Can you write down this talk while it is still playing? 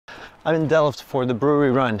I'm in Delft for the brewery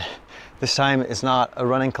run. This time it's not a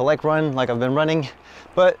run and collect run like I've been running,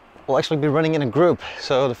 but we'll actually be running in a group.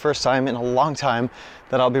 So the first time in a long time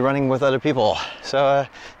that I'll be running with other people. So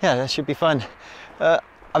yeah, that should be fun.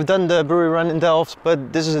 I've done the brewery run in Delft,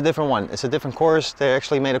 but this is a different one. It's a different course. They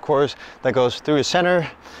actually made a course that goes through the center.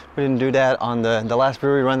 We didn't do that on the last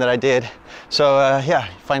brewery run that I did. So yeah,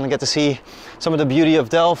 finally get to see some of the beauty of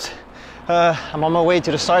Delft. I'm on my way to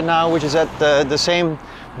the start now, which is at the same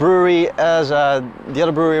brewery as the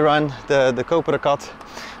other brewery run, the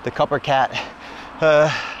Copper Cat.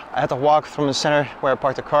 I had to walk from the center where I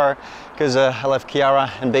parked the car because I left Kiara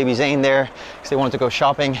and baby Zane there because they wanted to go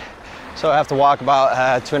shopping. So I have to walk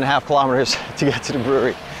about 2.5 kilometers to get to the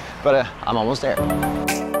brewery, but I'm almost there.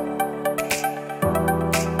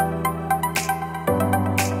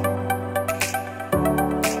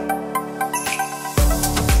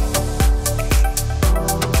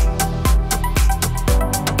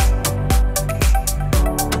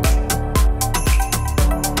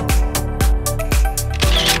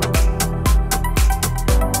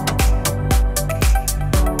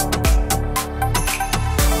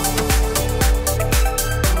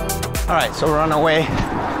 Alright, so we're on our way.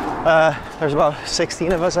 There's about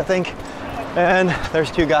 16 of us, I think. And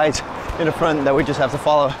there's 2 guides in the front that we just have to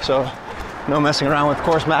follow. So no messing around with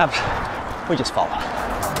course maps, we just follow.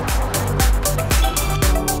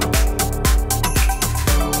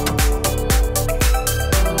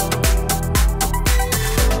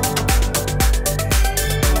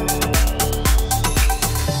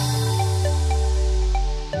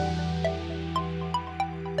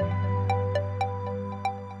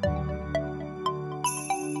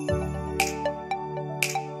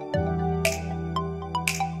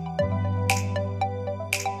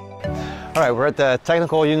 All right, we're at the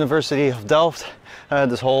Technical University of Delft.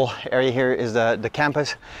 This whole area here is the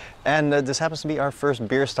campus, and this happens to be our first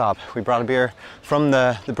beer stop. We brought a beer from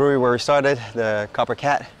the brewery where we started, the Copper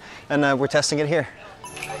Cat, and we're testing it here.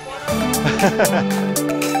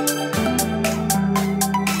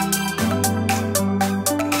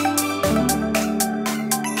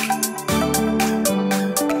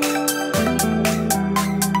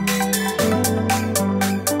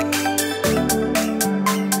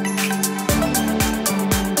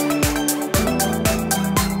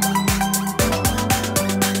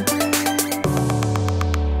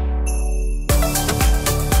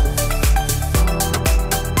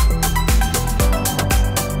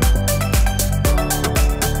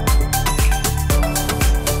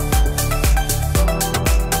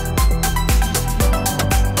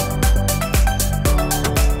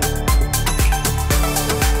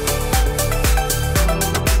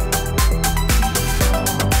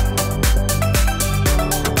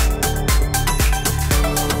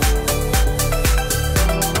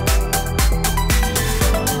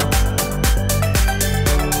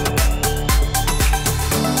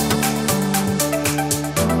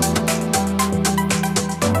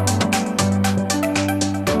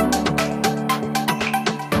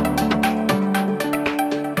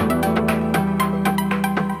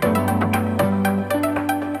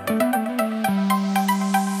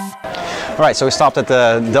 All right, so we stopped at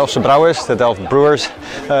the Delftse Brouwers, the Delft Brewers,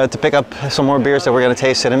 to pick up some more beers that we're going to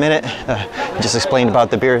taste in a minute. Just explained about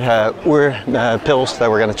the beer pils that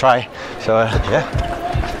we're going to try. So yeah.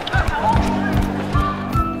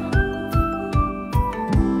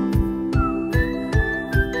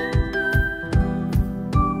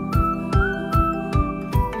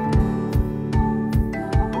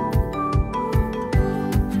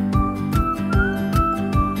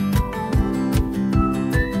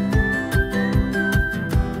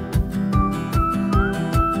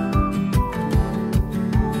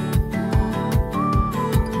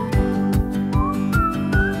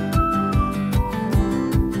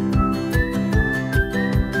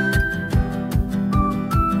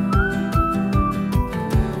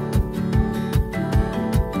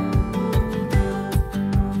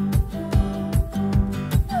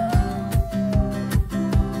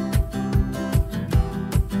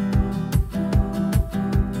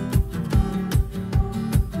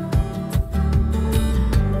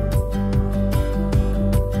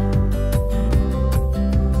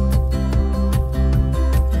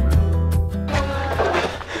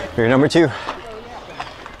 Beer number 2.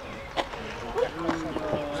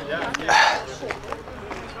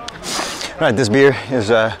 Right, this beer is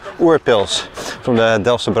Pils from the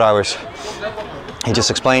Delftse Brouwers. He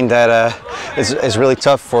just explained that it's really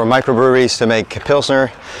tough for microbreweries to make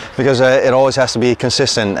Pilsner because it always has to be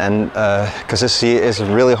consistent, and consistency is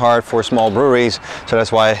really hard for small breweries. So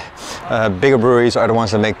that's why bigger breweries are the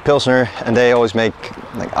ones that make Pilsner, and they always make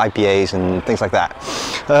like IPAs and things like that.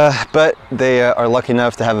 But they are lucky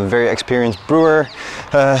enough to have a very experienced brewer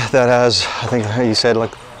that has, I think you said,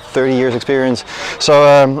 like 30 years experience.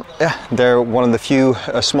 So yeah, they're one of the few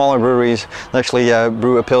smaller breweries that actually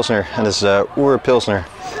brew a Pilsner, and this is FIVERR Pilsner.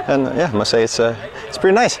 And yeah, I must say it's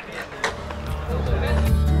pretty nice.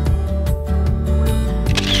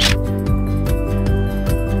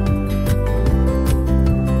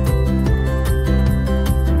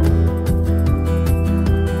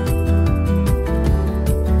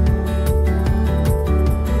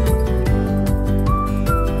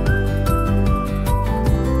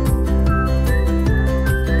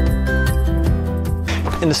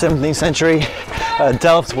 In the 17th century,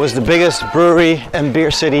 Delft was the biggest brewery and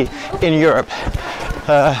beer city in Europe.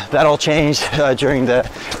 That all changed during the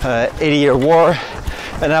 80-year war,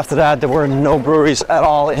 and after that there were no breweries at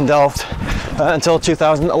all in Delft until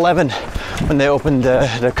 2011, when they opened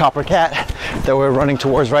the Copper Cat that we're running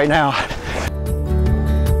towards right now.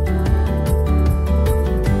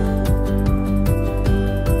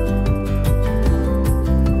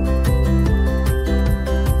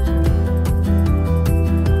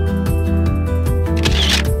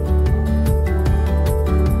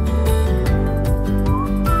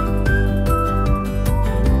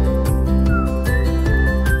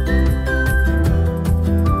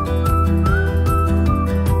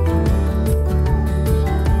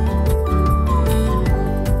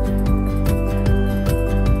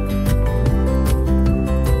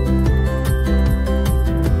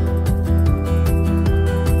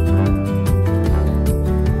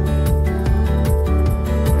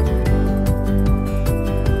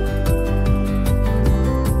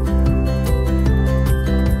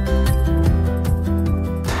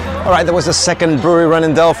 All right, that was the second brewery run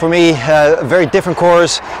in Delft for me. A very different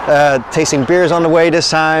course, tasting beers on the way this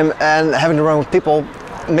time, and having to run with people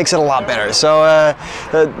makes it a lot better. So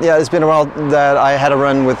yeah, it's been a while that I had a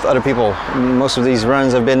run with other people. Most of these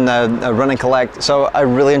runs have been run and collect, so I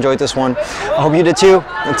really enjoyed this one. I hope you did too.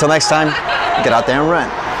 Until next time, get out there and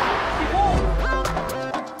run.